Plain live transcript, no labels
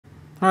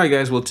Alright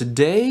guys, well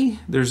today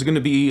there's going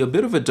to be a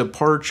bit of a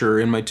departure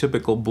in my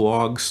typical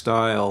blog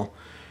style,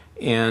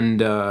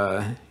 and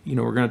we're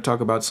going to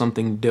talk about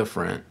something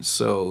different,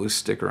 so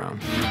stick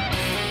around.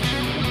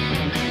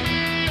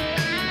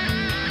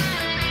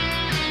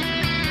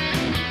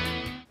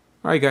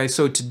 Alright guys,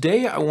 so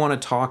today I want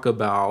to talk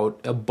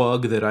about a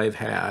bug that I've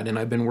had, and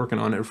I've been working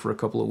on it for a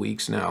couple of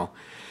weeks now.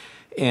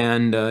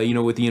 And,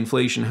 with the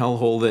inflation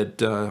hellhole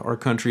that our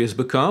country has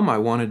become, I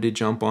wanted to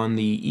jump on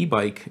the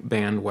e-bike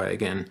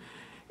bandwagon.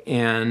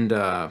 And,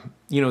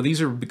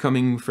 these are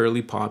becoming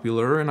fairly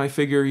popular, and I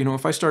figure,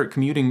 if I start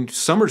commuting,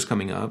 summer's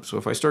coming up, so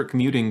if I start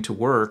commuting to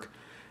work,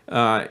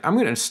 I'm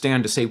going to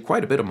stand to save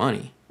quite a bit of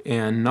money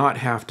and not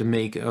have to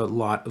make a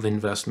lot of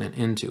investment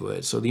into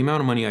it. So the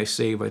amount of money I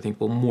save, I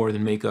think, will more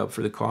than make up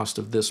for the cost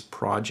of this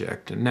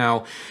project. And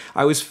now,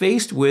 I was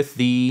faced with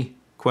the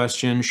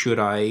question, should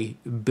I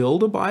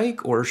build a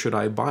bike or should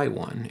I buy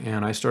one?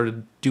 And I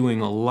started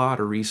doing a lot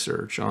of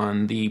research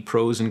on the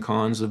pros and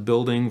cons of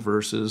building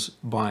versus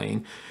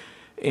buying.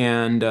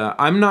 And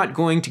I'm not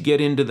going to get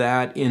into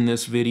that in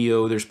this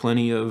video. There's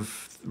plenty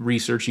of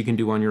research you can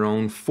do on your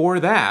own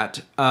for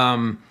that.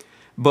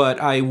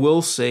 But I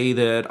will say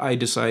that I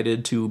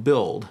decided to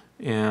build.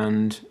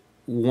 And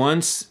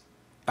once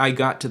I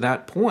got to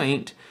that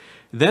point,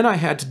 then I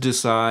had to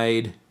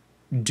decide,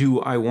 do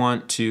I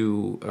want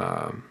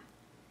to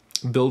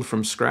build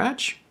from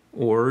scratch,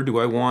 or do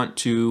I want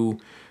to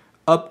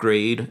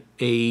upgrade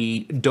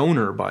a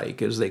donor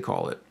bike, as they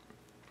call it?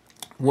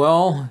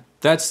 Well,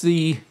 that's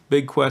the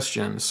big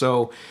question.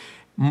 So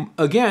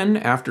again,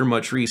 after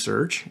much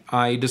research,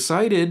 I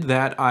decided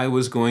that I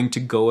was going to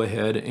go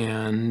ahead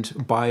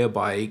and buy a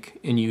bike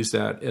and use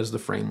that as the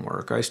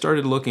framework. I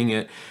started looking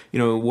at,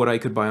 what I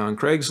could buy on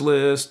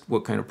Craigslist,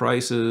 what kind of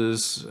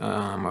prices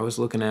I was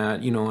looking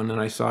at, and then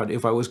I thought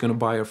if I was going to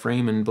buy a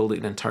frame and build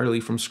it entirely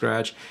from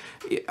scratch,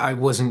 I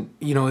wasn't,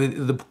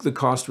 the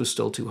cost was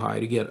still too high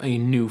to get a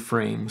new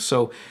frame.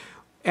 So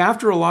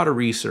after a lot of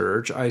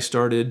research, I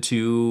started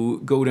to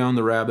go down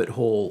the rabbit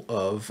hole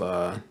of,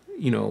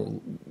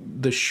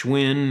 the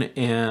Schwinn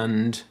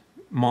and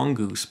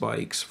Mongoose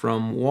bikes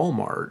from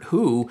Walmart,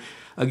 who,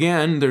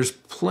 again, there's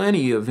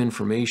plenty of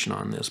information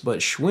on this, but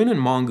Schwinn and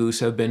Mongoose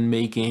have been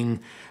making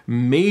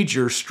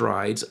major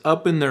strides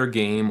up in their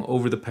game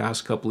over the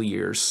past couple of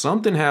years.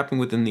 Something happened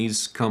within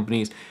these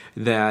companies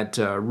that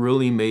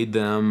really made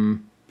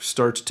them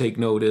start to take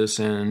notice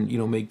and,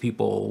 make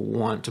people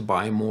want to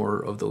buy more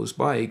of those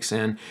bikes.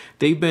 And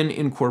they've been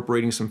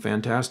incorporating some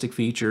fantastic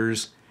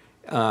features.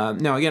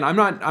 Now, again, I'm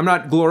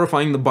not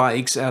glorifying the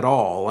bikes at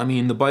all. I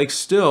mean, the bikes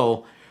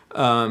still,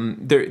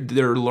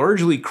 they're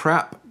largely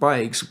crap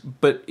bikes,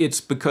 but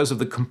it's because of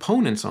the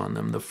components on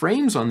them. The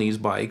frames on these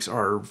bikes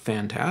are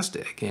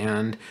fantastic,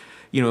 and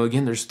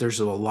again, there's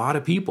a lot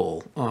of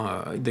people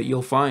that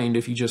you'll find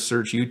if you just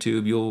search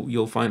YouTube.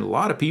 You'll find a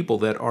lot of people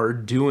that are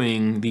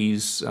doing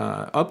these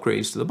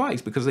upgrades to the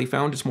bikes because they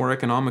found it's more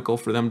economical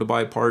for them to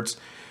buy parts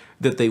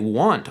that they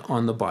want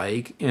on the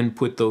bike and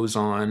put those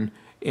on.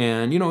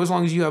 And, as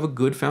long as you have a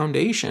good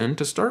foundation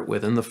to start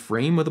with, and the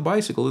frame of the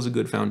bicycle is a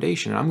good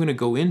foundation. And I'm going to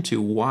go into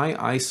why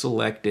I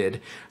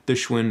selected the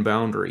Schwinn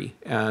Boundary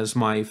as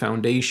my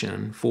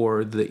foundation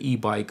for the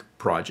e-bike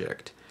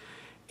project.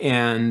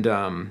 And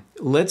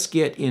let's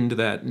get into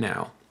that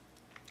now.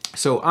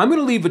 So I'm going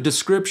to leave a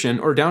description,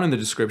 or down in the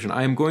description,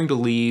 I am going to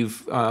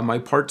leave my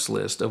parts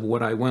list of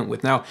what I went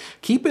with. Now,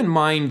 keep in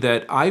mind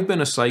that I've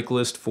been a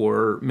cyclist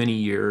for many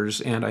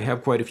years, and I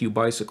have quite a few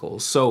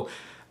bicycles. So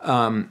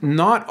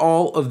not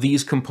all of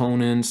these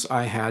components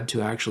I had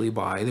to actually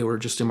buy. They were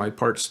just in my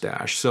parts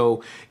stash.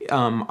 So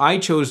I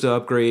chose to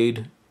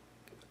upgrade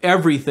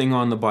everything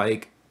on the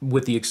bike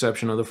with the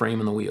exception of the frame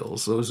and the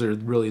wheels. Those are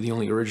really the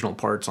only original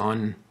parts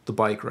on the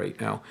bike right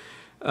now.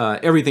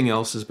 Everything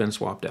else has been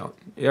swapped out.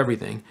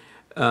 Everything.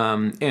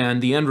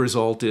 And the end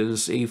result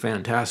is a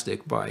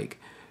fantastic bike.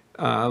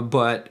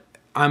 But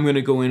I'm going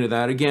to go into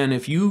that. Again,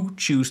 if you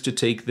choose to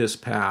take this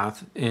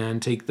path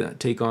and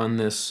take on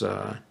this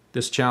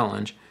this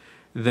challenge,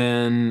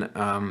 then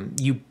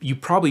you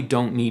probably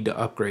don't need to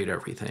upgrade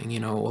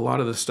everything. A lot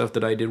of the stuff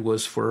that I did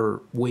was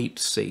for weight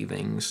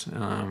savings.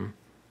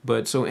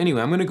 But so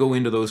anyway, I'm going to go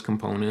into those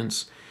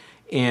components.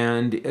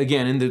 And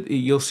again,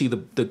 you'll see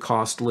the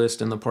cost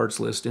list and the parts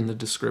list in the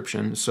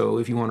description. So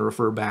if you want to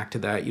refer back to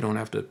that, you don't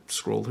have to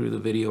scroll through the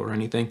video or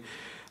anything.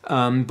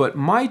 But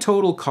my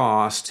total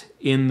cost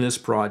in this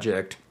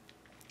project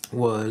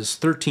was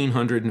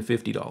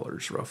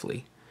 $1,350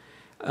 roughly.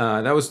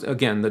 That was,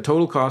 again, the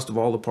total cost of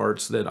all the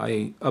parts that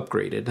I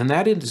upgraded. And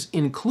that is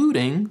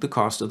including the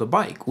cost of the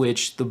bike,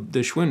 which the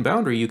Schwinn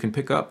Boundary you can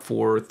pick up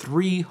for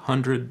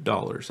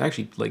 $300,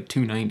 actually like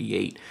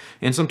 $298.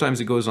 And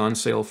sometimes it goes on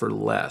sale for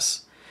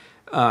less.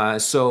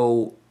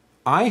 So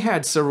I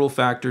had several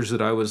factors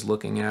that I was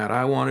looking at.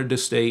 I wanted to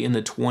stay in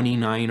the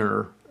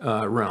 29er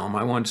realm.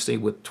 I wanted to stay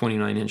with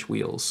 29-inch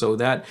wheels. So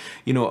that,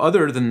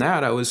 other than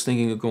that, I was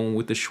thinking of going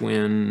with the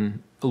Schwinn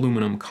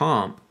aluminum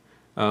comp.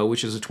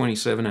 Which is a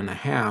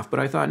 27.5, but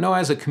I thought, no,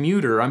 as a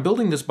commuter, I'm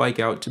building this bike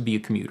out to be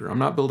a commuter. I'm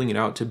not building it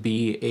out to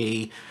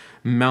be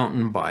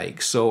mountain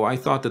bike. So I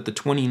thought that the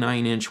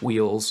 29-inch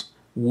wheels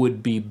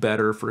would be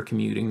better for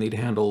commuting. They'd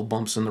handle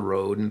bumps in the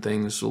road and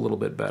things a little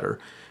bit better.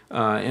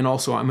 And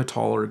also I'm a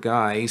taller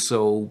guy,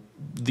 so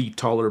the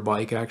taller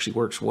bike actually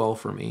works well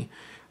for me.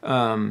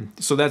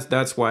 So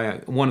that's why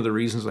one of the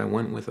reasons I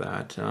went with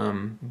that.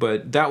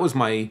 But that was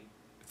my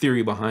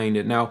theory behind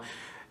it. Now,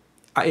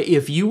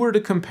 if you were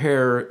to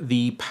compare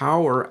the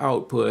power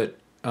output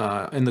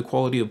and the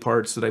quality of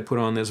parts that I put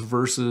on this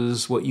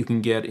versus what you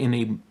can get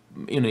in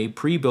a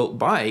pre-built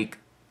bike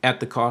at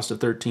the cost of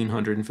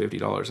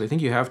 $1,350, I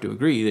think you have to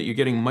agree that you're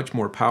getting much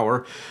more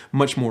power,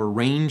 much more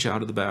range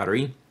out of the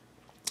battery,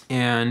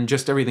 and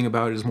just everything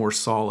about it is more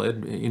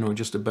solid, you know,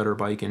 just a better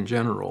bike in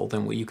general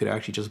than what you could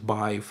actually just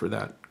buy for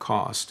that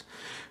cost.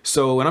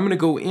 So, and I'm going to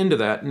go into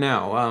that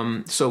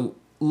now. So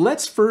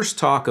let's first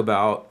talk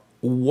about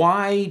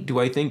why do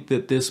I think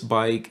that this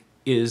bike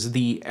is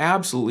the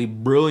absolutely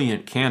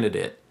brilliant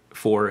candidate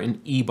for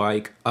an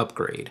e-bike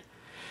upgrade.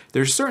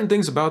 There's certain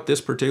things about this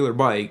particular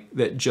bike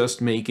that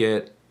just make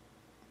it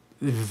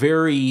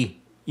very,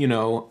 you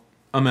know,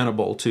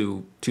 amenable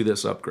to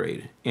this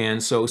upgrade.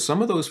 And so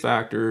some of those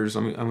factors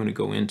I'm going to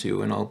go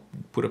into, and I'll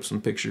put up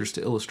some pictures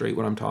to illustrate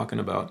what I'm talking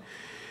about.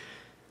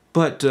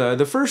 But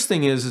the first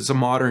thing is it's a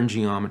modern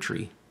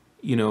geometry.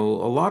 You know,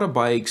 a lot of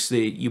bikes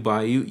that you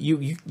buy,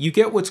 you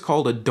get what's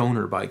called a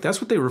donor bike. That's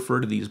what they refer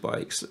to these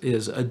bikes,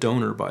 is a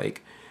donor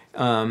bike.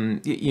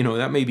 You know,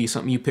 that may be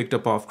something you picked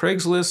up off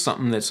Craigslist,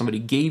 something that somebody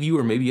gave you,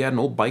 or maybe you had an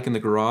old bike in the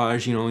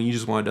garage, you know, and you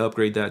just wanted to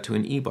upgrade that to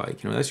an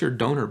e-bike. You know, that's your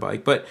donor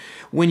bike. But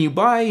when you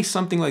buy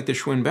something like the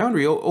Schwinn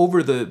Boundary,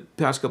 over the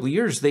past couple of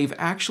years, they've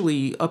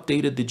actually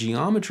updated the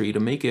geometry to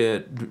make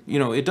it, you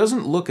know, it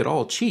doesn't look at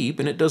all cheap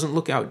and it doesn't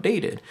look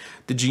outdated.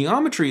 The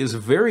geometry is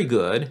very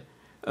good,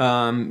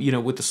 you know,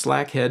 with the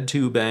slack head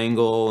tube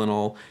angle and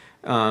all.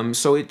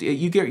 So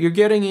you're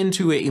getting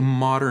into a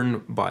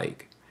modern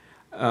bike.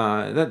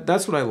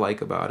 That's what I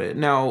like about it.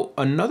 Now,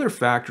 another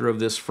factor of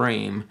this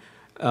frame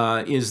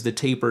is the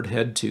tapered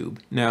head tube.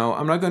 Now,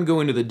 I'm not going to go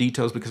into the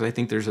details because I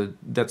think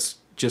that's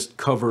just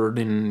covered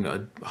in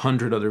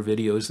 100 other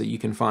videos that you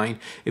can find.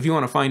 If you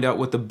want to find out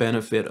what the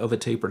benefit of a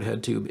tapered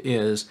head tube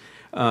is,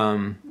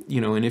 you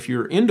know, and if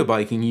you're into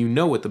biking, you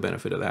know what the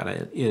benefit of that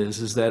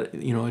is that,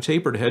 you know, a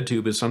tapered head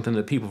tube is something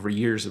that people for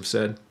years have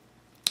said,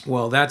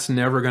 well, that's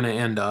never going to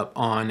end up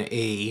on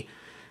a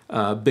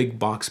big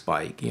box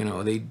bike. You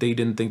know, they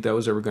didn't think that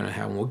was ever going to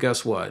happen. Well,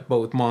 guess what?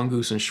 Both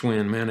Mongoose and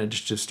Schwinn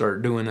managed to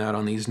start doing that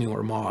on these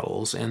newer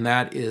models, and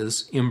that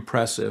is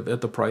impressive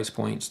at the price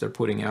points they're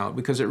putting out,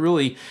 because it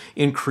really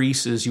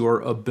increases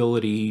your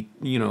ability,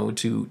 you know,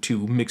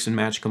 to mix and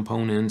match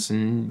components,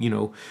 and, you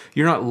know,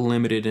 you're not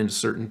limited into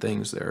certain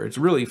things there. It's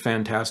really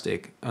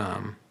fantastic,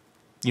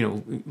 you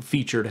know,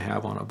 feature to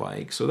have on a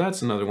bike. So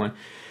that's another one.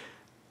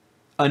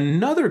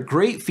 Another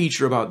great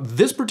feature about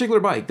this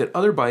particular bike that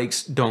other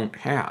bikes don't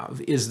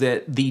have is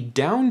that the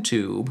down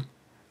tube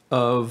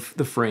of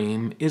the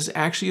frame is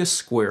actually a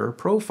square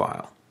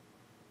profile.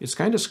 It's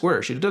kind of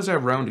squarish. It does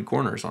have rounded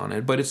corners on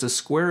it, but it's a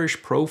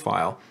squarish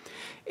profile.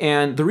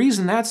 And the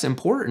reason that's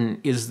important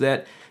is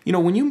that, you know,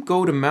 when you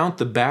go to mount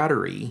the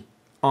battery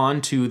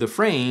onto the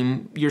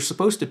frame, you're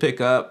supposed to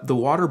pick up the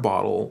water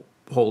bottle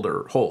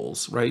holder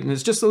holes, right? And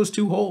it's just those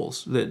two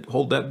holes that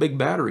hold that big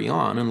battery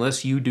on,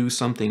 unless you do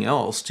something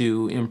else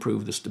to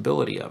improve the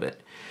stability of it.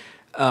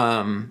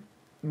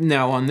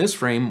 Now on this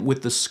frame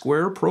with the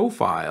square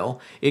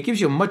profile, it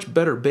gives you a much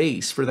better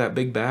base for that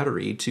big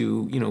battery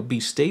to, you know, be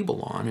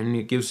stable on. And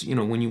it gives, you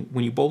know, when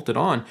you bolt it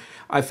on,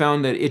 I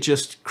found that it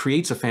just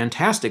creates a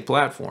fantastic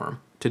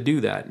platform to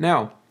do that.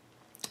 Now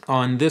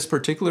on this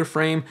particular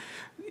frame,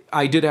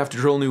 I did have to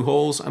drill new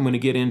holes. I'm going to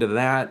get into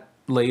that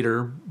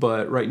later,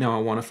 but right now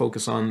I want to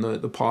focus on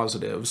the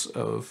positives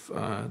of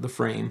the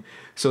frame.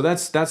 So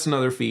that's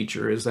another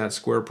feature, is that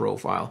square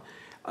profile.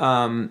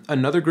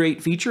 Another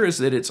great feature is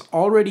that it's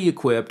already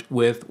equipped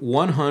with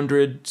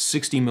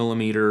 160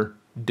 millimeter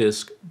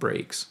disc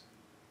brakes.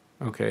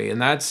 Okay,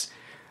 and that's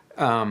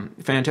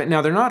fantastic.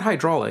 Now they're not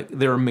hydraulic;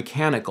 they're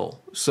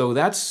mechanical. So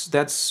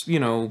that's you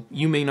know,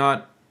 you may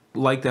not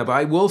like that, but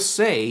I will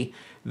say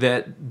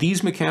that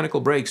these mechanical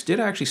brakes did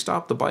actually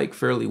stop the bike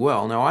fairly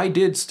well. Now, I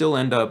did still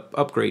end up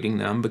upgrading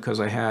them because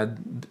I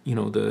had, you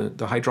know,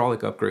 the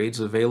hydraulic upgrades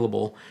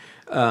available,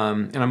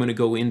 and I'm going to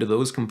go into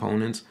those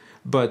components.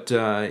 But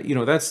you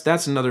know,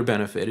 that's another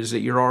benefit, is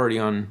that you're already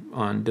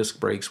on disc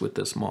brakes with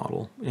this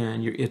model,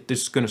 and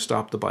it's going to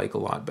stop the bike a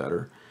lot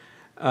better.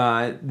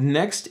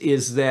 Next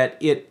is that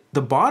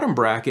the bottom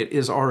bracket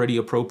is already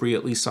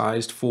appropriately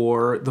sized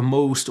for the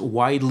most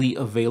widely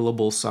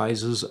available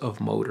sizes of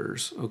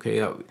motors.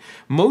 Okay,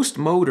 most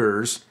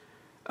motors,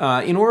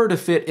 in order to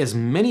fit as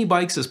many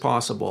bikes as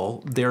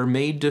possible, they're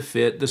made to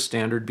fit the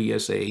standard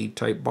BSA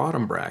type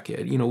bottom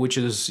bracket, you know, which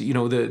is, you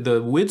know,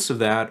 the widths of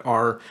that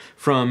are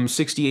from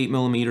 68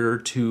 millimeter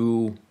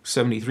to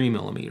 73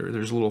 millimeter.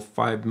 There's a little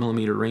 5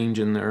 millimeter range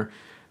in there,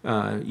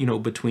 you know,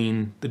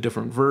 between the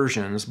different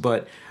versions,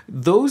 but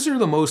those are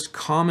the most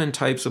common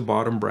types of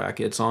bottom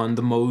brackets on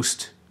the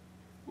most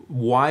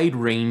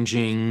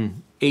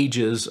wide-ranging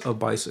ages of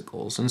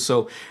bicycles. And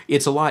so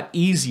it's a lot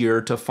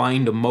easier to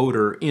find a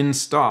motor in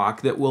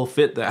stock that will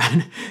fit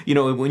that. You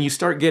know, when you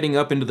start getting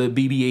up into the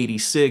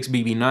BB86,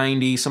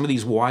 BB90, some of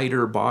these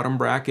wider bottom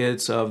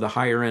brackets of the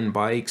higher end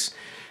bikes,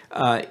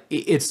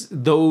 it's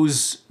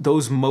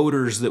those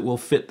motors that will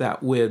fit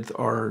that width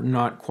are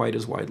not quite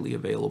as widely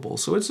available.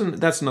 So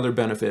that's another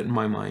benefit in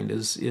my mind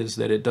is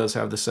that it does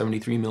have the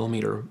 73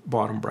 millimeter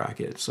bottom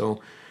bracket.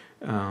 So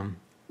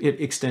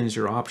it extends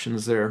your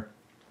options there.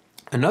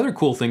 Another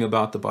cool thing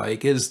about the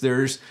bike is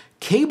there's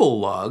cable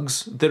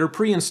lugs that are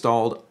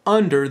pre-installed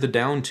under the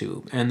down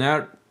tube, and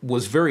that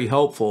was very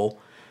helpful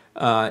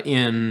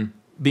in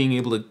being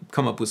able to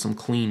come up with some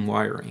clean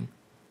wiring.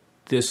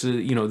 This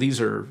is, you know, this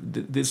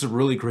is a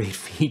really great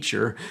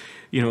feature,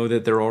 you know,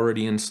 that they're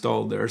already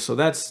installed there. So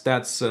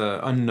that's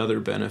another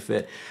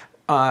benefit.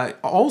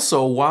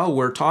 Also, while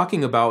we're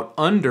talking about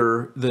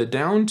under the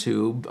down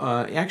tube,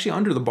 actually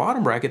under the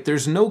bottom bracket,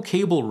 there's no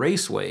cable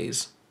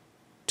raceways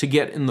to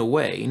get in the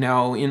way.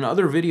 Now, in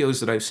other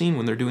videos that I've seen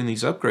when they're doing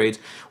these upgrades,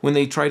 when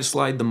they try to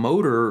slide the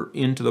motor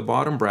into the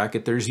bottom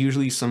bracket, there's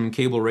usually some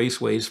cable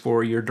raceways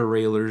for your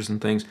derailleurs and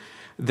things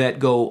that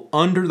go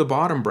under the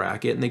bottom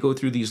bracket, and they go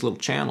through these little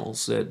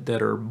channels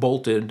that are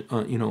bolted,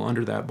 you know,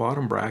 under that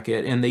bottom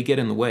bracket, and they get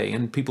in the way.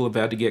 And people have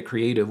had to get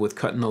creative with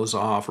cutting those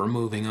off or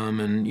moving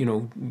them, and you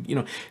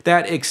know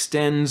that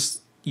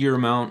extends your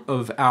amount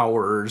of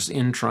hours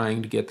in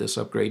trying to get this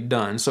upgrade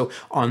done. So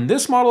on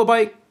this model of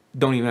bike,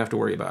 don't even have to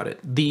worry about it.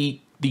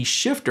 The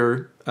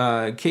shifter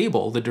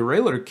cable, the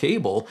derailleur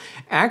cable,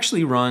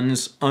 actually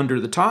runs under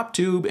the top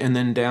tube and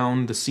then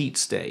down the seat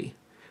stay.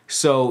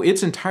 So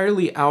it's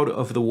entirely out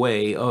of the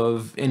way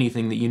of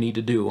anything that you need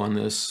to do on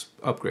this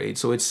upgrade.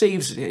 So it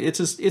saves, it's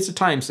a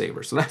time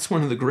saver. So that's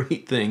one of the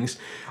great things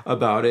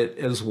about it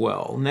as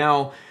well.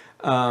 Now,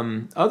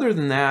 other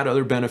than that,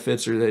 other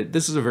benefits are that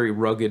this is a very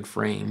rugged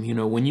frame. You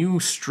know, when you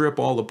strip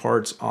all the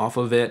parts off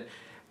of it,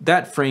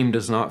 that frame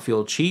does not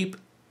feel cheap.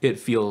 It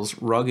feels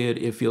rugged.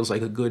 It feels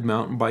like a good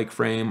mountain bike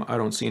frame. I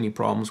don't see any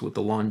problems with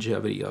the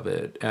longevity of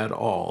it at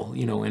all,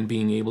 you know, and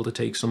being able to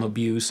take some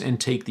abuse and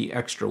take the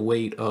extra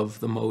weight of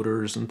the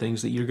motors and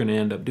things that you're going to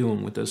end up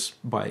doing with this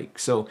bike.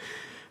 So,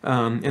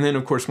 and then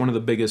of course, one of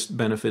the biggest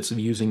benefits of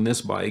using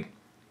this bike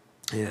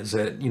is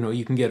that, you know,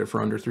 you can get it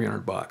for under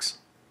 300 bucks,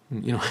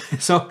 you know,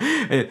 so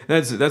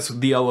that's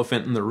the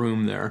elephant in the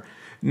room there.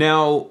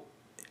 Now,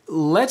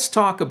 let's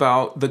talk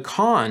about the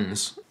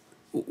cons.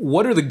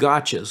 What are the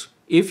gotchas?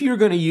 If you're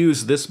going to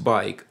use this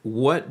bike,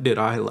 what did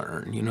I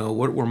learn? You know,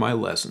 what were my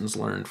lessons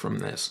learned from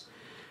this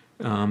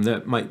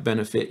that might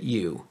benefit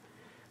you?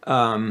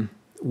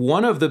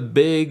 One of the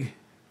big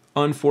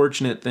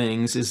unfortunate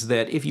things is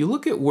that if you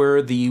look at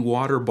where the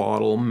water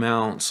bottle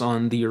mounts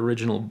on the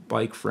original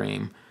bike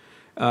frame,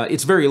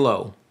 it's very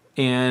low.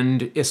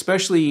 And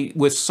especially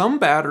with some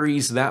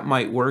batteries, that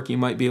might work. You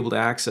might be able to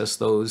access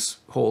those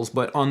holes.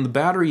 But on the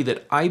battery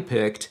that I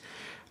picked,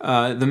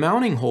 the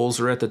mounting holes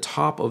are at the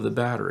top of the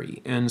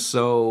battery, and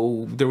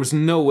so there was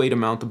no way to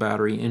mount the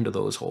battery into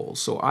those holes.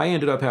 So I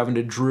ended up having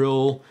to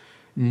drill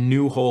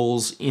new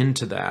holes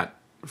into that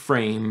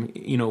frame,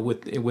 you know,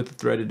 with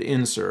threaded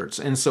inserts.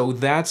 And so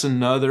that's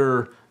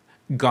another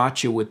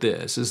gotcha with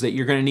this, is that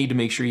you're going to need to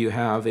make sure you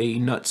have a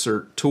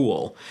nutsert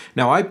tool.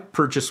 Now, I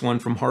purchased one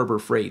from Harbor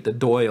Freight, the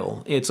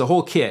Doyle. It's a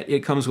whole kit.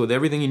 It comes with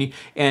everything you need,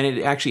 and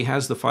it actually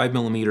has the 5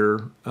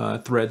 millimeter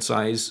thread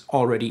size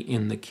already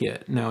in the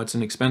kit. Now, it's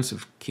an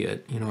expensive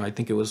kit. You know, I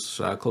think it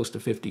was close to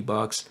 50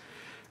 bucks.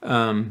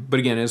 But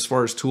again, as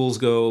far as tools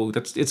go,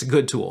 it's a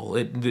good tool.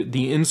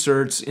 The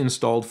inserts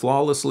installed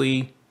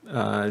flawlessly,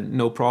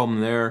 no problem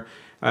there.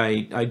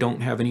 I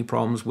don't have any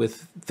problems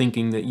with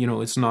thinking that, you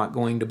know, it's not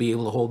going to be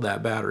able to hold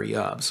that battery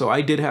up. So I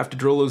did have to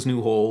drill those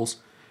new holes,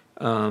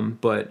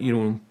 but, you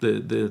know,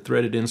 the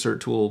threaded insert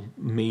tool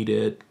made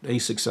it a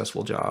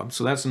successful job.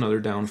 So that's another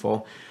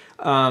downfall.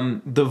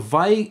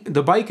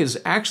 The bike is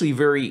actually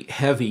very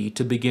heavy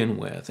to begin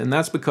with, and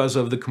that's because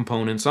of the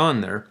components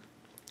on there.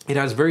 It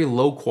has very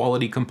low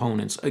quality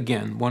components.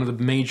 Again, one of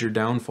the major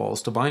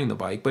downfalls to buying the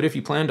bike. But if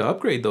you plan to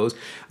upgrade those,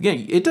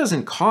 again, it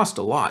doesn't cost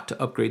a lot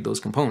to upgrade those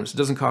components. It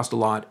doesn't cost a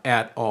lot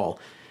at all.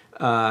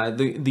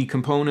 The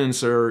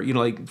components are, you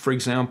know, like, for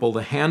example,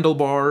 the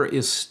handlebar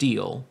is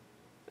steel.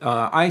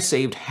 I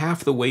saved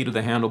half the weight of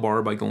the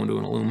handlebar by going to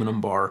an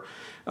aluminum bar.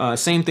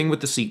 Same thing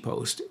with the seat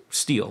post,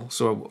 steel.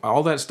 So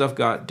all that stuff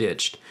got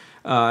ditched.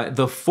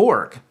 The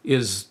fork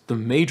is the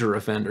major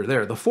offender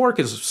there. The fork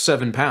is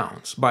 7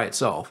 pounds by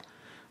itself.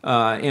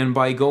 And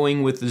by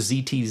going with the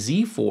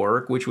ZTZ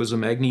fork, which was a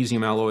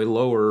magnesium alloy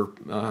lower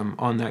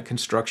on that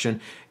construction,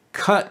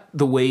 cut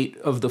the weight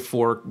of the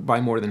fork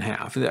by more than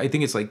half. I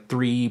think it's like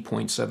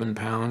 3.7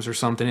 pounds or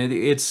something.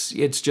 It's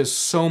just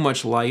so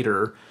much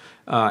lighter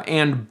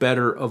and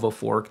better of a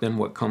fork than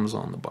what comes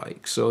on the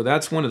bike. So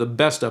that's one of the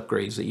best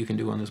upgrades that you can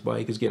do on this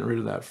bike, is getting rid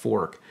of that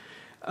fork.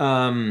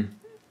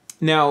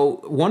 Now,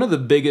 one of the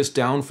biggest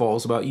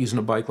downfalls about using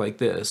a bike like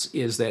this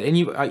is that, and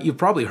you've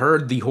probably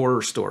heard the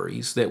horror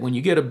stories, that when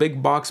you get a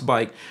big box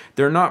bike,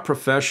 they're not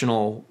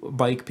professional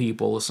bike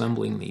people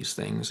assembling these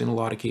things, in a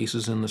lot of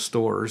cases in the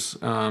stores.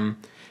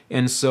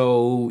 And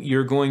so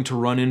you're going to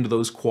run into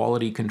those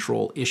quality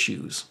control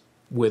issues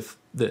with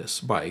this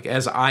bike,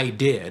 as I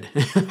did.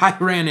 I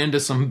ran into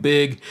some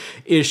big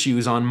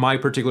issues on my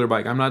particular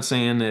bike. I'm not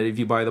saying that if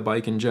you buy the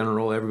bike in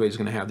general, everybody's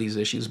going to have these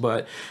issues,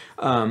 but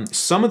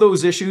some of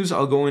those issues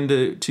I'll go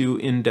into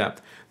in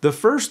depth. The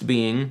first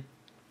being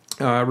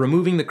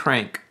removing the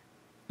crank.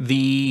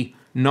 The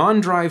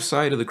non-drive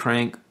side of the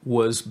crank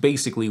was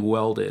basically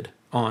welded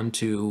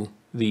onto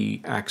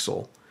the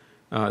axle,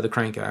 the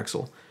crank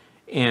axle.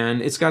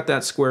 And it's got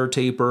that square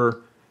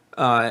taper.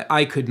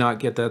 I could not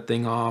get that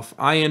thing off.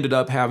 I ended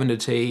up having to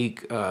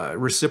take a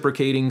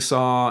reciprocating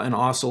saw, an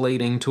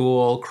oscillating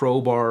tool,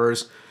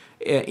 crowbars,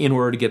 in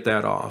order to get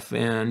that off.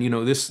 And, you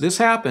know, this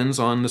happens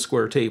on the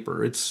square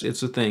taper. It's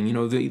a thing. You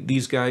know,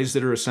 these guys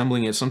that are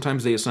assembling it,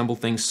 sometimes they assemble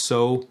things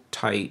so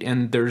tight,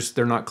 and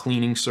they're not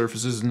cleaning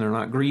surfaces and they're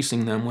not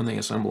greasing them when they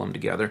assemble them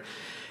together.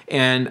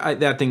 And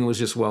that thing was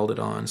just welded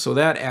on. So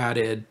that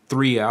added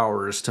 3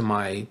 hours to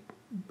my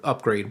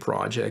upgrade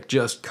project,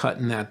 just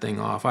cutting that thing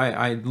off.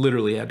 I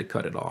literally had to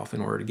cut it off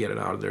in order to get it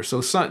out of there.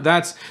 So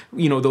that's,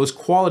 you know, those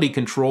quality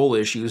control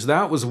issues.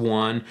 That was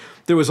one.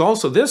 There was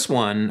also this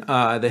one,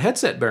 the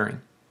headset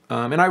bearing.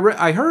 And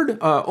I heard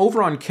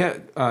over on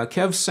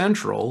Kev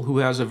Central, who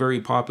has a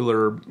very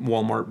popular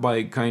Walmart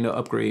bike kind of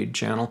upgrade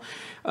channel,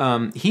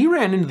 he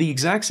ran into the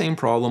exact same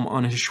problem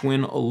on his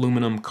Schwinn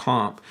aluminum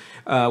comp,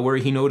 where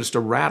he noticed a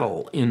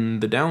rattle in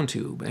the down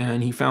tube,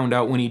 and he found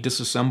out when he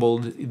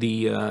disassembled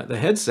the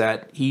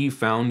headset, he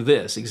found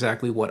this,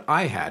 exactly what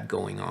I had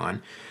going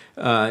on.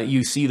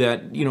 You see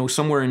that, you know,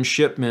 somewhere in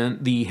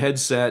shipment, the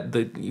headset,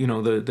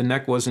 the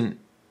neck wasn't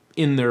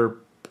in there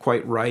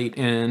quite right,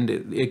 and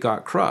it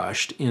got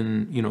crushed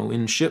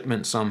in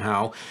shipment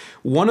somehow.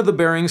 One of the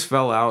bearings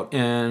fell out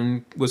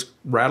and was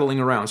rattling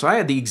around. So I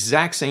had the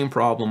exact same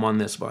problem on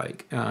this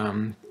bike,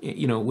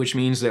 which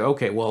means that,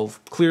 okay, well,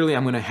 clearly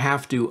I'm going to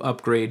have to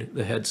upgrade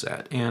the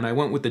headset. And I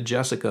went with the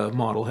Jessica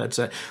model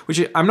headset,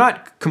 which I'm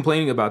not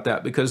complaining about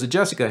that, because the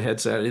Jessica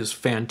headset is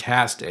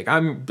fantastic.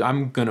 I'm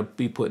going to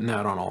be putting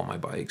that on all my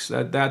bikes.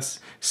 That's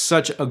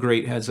such a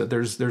great headset.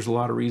 There's a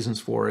lot of reasons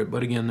for it,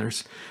 but again,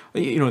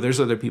 there's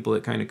other people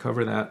that kind of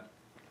cover that.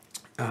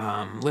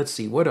 Let's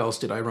see, what else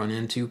did I run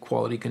into?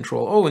 Quality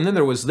control. Oh, and then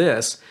there was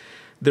this.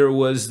 There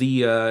was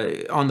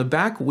the, on the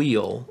back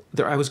wheel,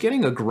 I was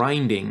getting a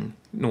grinding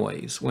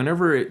noise.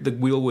 Whenever the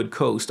wheel would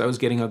coast, I was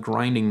getting a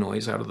grinding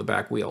noise out of the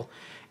back wheel.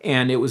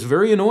 And it was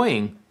very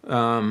annoying.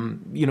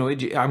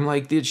 I'm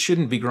like, it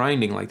shouldn't be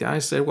grinding like that. I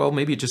said, well,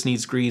 maybe it just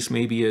needs grease.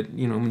 Maybe it,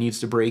 needs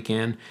to break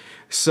in.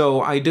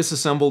 So I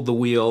disassembled the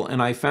wheel,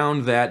 and I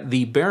found that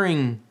the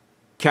bearing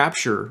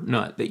capture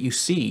nut that you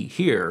see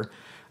here,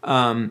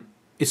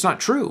 it's not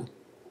true.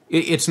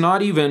 It's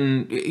not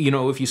even,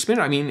 if you spin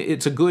it, I mean,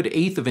 it's a good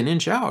 1/8 of an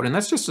inch out, and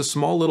that's just a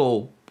small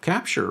little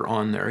capture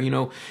on there,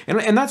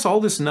 and that's all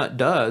this nut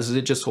does, is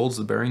it just holds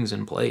the bearings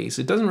in place.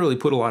 It doesn't really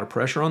put a lot of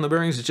pressure on the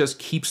bearings. It just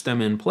keeps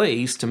them in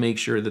place to make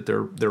sure that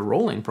they're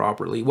rolling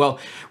properly. Well,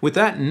 with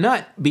that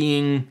nut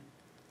being,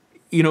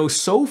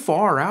 so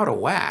far out of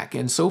whack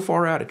and so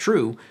far out of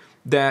true,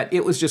 that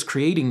it was just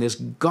creating this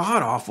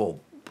god-awful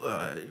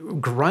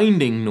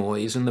grinding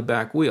noise in the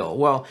back wheel.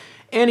 Well,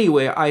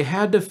 anyway, I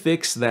had to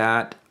fix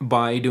that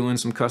by doing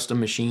some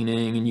custom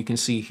machining, and you can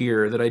see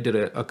here that I did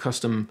a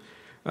custom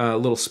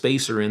little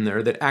spacer in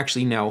there that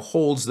actually now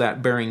holds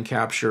that bearing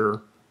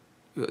capture,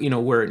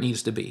 where it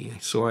needs to be.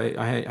 So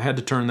I had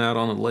to turn that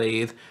on the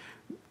lathe.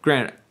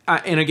 Granted,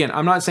 and again,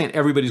 I'm not saying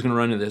everybody's going to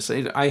run into this.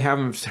 I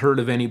haven't heard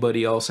of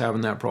anybody else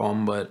having that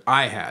problem, but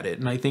I had it,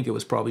 and I think it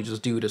was probably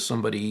just due to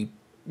somebody,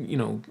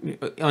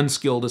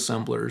 unskilled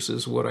assemblers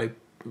is what I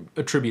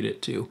attribute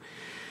it to.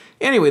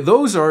 Anyway,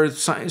 those are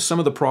some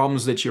of the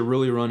problems that you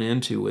really run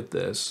into with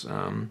this.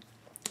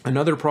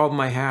 Another problem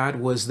I had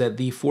was that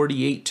the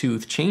 48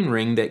 tooth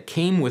chainring that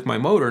came with my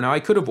motor, now I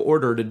could have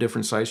ordered a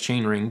different size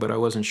chainring, but I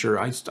wasn't sure.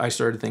 I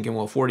started thinking,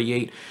 well,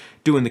 48,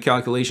 doing the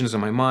calculations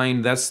in my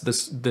mind, that's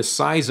the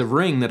size of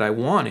ring that I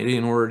wanted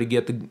in order to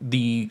get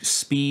the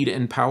speed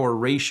and power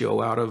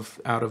ratio out of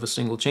a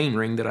single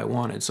chainring that I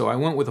wanted. So I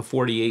went with a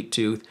 48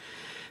 tooth.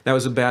 That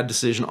was a bad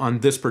decision on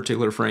this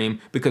particular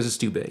frame because it's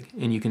too big.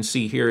 And you can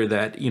see here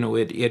that,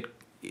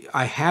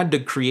 I had to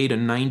create a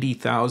 90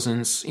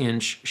 thousandths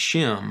inch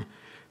shim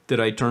that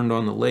I turned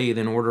on the lathe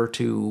in order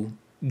to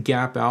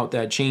gap out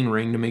that chain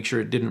ring to make sure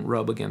it didn't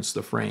rub against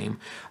the frame.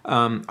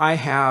 I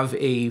have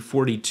a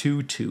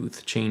 42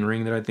 tooth chain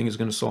ring that I think is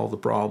going to solve the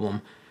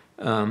problem.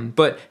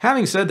 But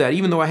having said that,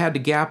 even though I had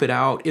to gap it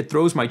out, it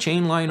throws my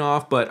chain line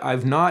off, but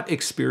I've not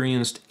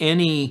experienced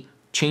any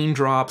chain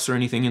drops or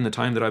anything in the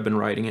time that I've been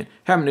riding it.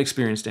 Haven't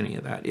experienced any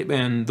of that.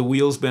 And the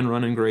wheel's been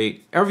running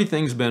great.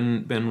 Everything's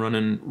been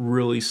running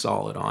really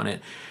solid on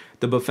it.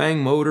 The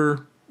Bafang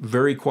motor,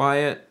 very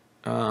quiet.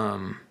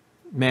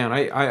 man,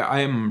 I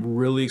am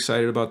really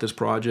excited about this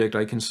project.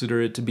 I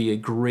consider it to be a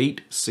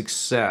great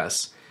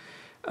success.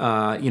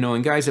 You know,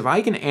 and guys, if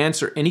I can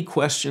answer any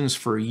questions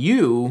for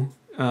you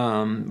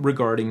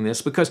regarding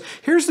this, because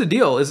here's the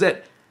deal, is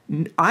that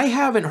I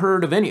haven't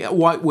heard of any,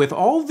 with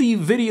all the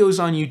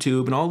videos on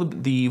YouTube and all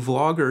the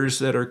vloggers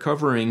that are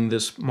covering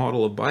this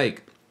model of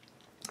bike,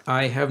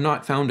 I have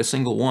not found a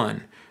single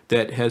one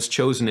that has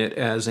chosen it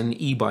as an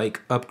e-bike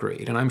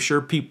upgrade. And I'm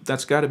sure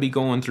that's got to be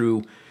going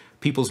through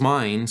people's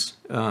minds,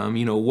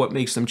 you know, what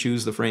makes them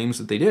choose the frames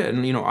that they did.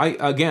 And, you know,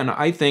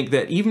 I think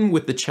that even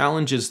with the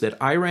challenges that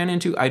I ran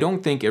into, I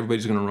don't think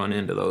everybody's going to run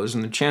into those.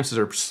 And the chances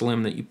are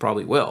slim that you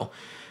probably will.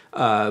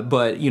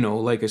 But, you know,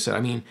 like I said, I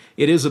mean,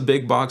 it is a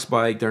big box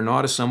bike. They're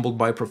not assembled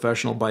by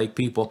professional bike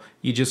people.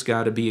 You just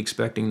got to be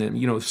expecting them.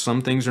 You know,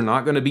 some things are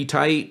not going to be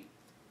tight.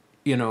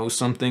 You know,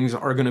 some things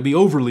are going to be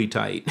overly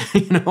tight,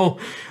 you know.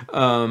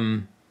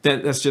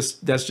 That's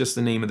just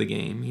the name of the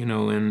game, you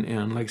know.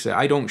 And like I said,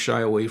 I don't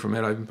shy away from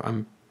it.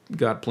 I'm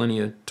got plenty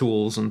of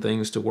tools and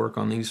things to work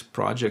on these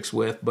projects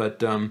with.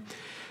 But,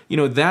 you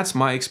know, that's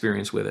my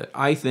experience with it.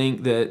 I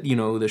think that, you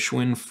know, the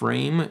Schwinn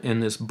frame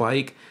and this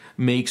bike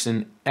makes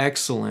an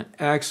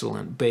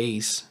excellent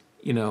base,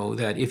 you know,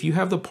 that if you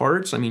have the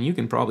parts, I mean, you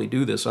can probably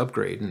do this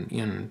upgrade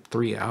in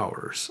 3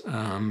 hours,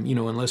 you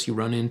know, unless you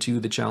run into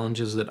the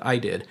challenges that I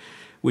did,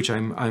 which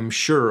I'm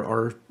sure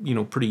are, you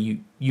know,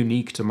 pretty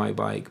unique to my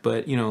bike.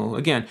 But, you know,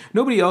 again,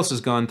 nobody else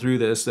has gone through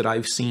this that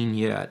I've seen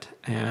yet.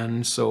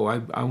 And so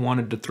I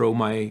wanted to throw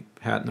my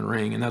hat in the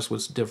ring, and that's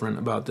what's different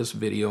about this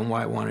video and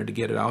why I wanted to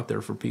get it out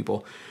there for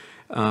people.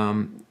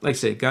 Like I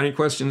say, got any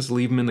questions,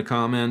 leave them in the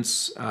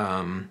comments.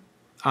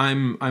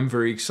 I'm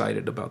very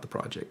excited about the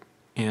project.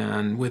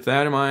 And with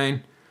that in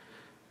mind,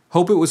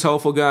 hope it was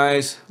helpful,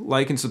 guys.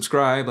 Like and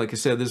subscribe. Like I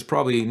said, this is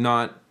probably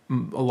not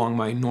along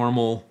my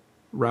normal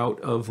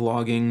route of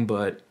vlogging,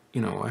 but,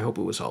 you know, I hope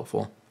it was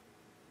helpful.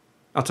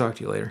 I'll talk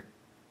to you later.